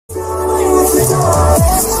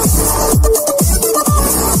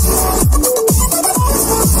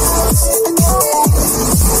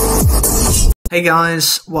Hey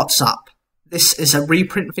guys, what's up? This is a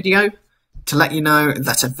reprint video to let you know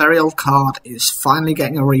that a very old card is finally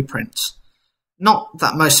getting a reprint. Not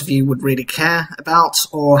that most of you would really care about,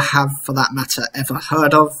 or have for that matter ever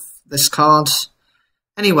heard of this card.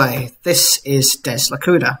 Anyway, this is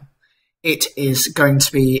Lacooda. It is going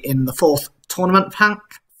to be in the 4th tournament pack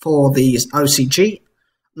for the OCG.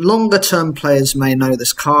 Longer term players may know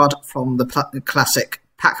this card from the classic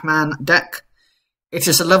Pac-Man deck. It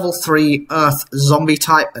is a level 3 Earth zombie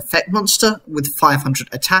type effect monster with 500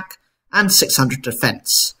 attack and 600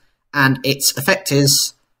 defense. And its effect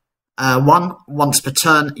is 1. Once per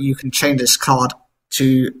turn you can change this card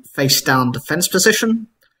to face down defense position.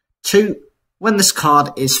 2. When this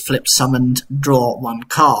card is flip summoned, draw 1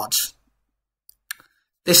 card.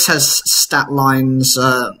 This has stat lines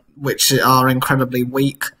which are incredibly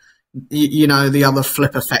weak. You know, the other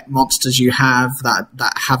flip effect monsters you have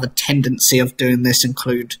that have a tendency of doing this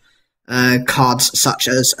include cards such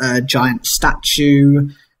as Giant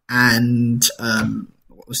Statue and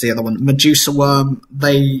what was the other one? Medusa Worm.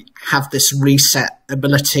 They have this reset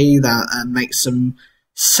ability that makes them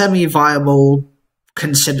semi-viable,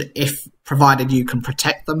 provided you can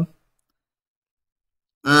protect them.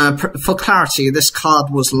 For clarity, this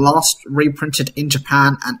card was last reprinted in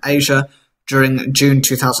Japan and Asia during June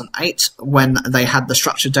 2008, when they had the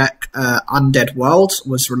structure deck Undead World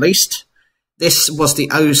was released. This was the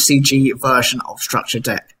OCG version of structure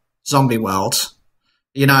deck Zombie World.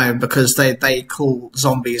 You know, because they call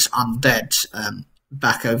zombies undead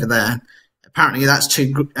back over there. Apparently that's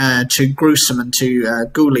too gruesome and too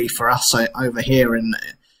ghouly for us over here in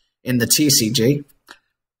the TCG.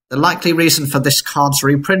 The likely reason for this card's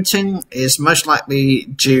reprinting is most likely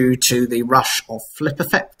due to the rush of flip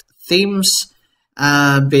effect themes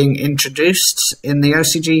being introduced in the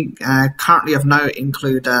OCG. Currently of note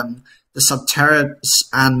include the Subterrors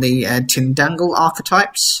and the Tindangle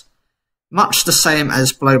archetypes. Much the same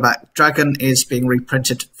as Blowback Dragon is being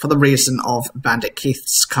reprinted for the reason of Bandit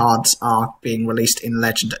Keith's cards are being released in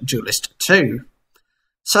Legend Duelist 2.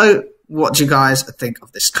 So, what do you guys think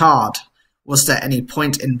of this card? Was there any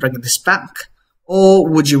point in bringing this back? Or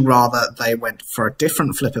would you rather they went for a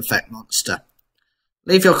different flip effect monster?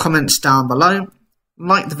 Leave your comments down below,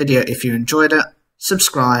 like the video if you enjoyed it,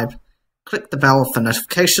 subscribe, click the bell for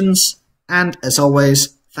notifications, and as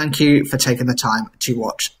always, thank you for taking the time to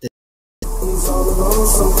watch this.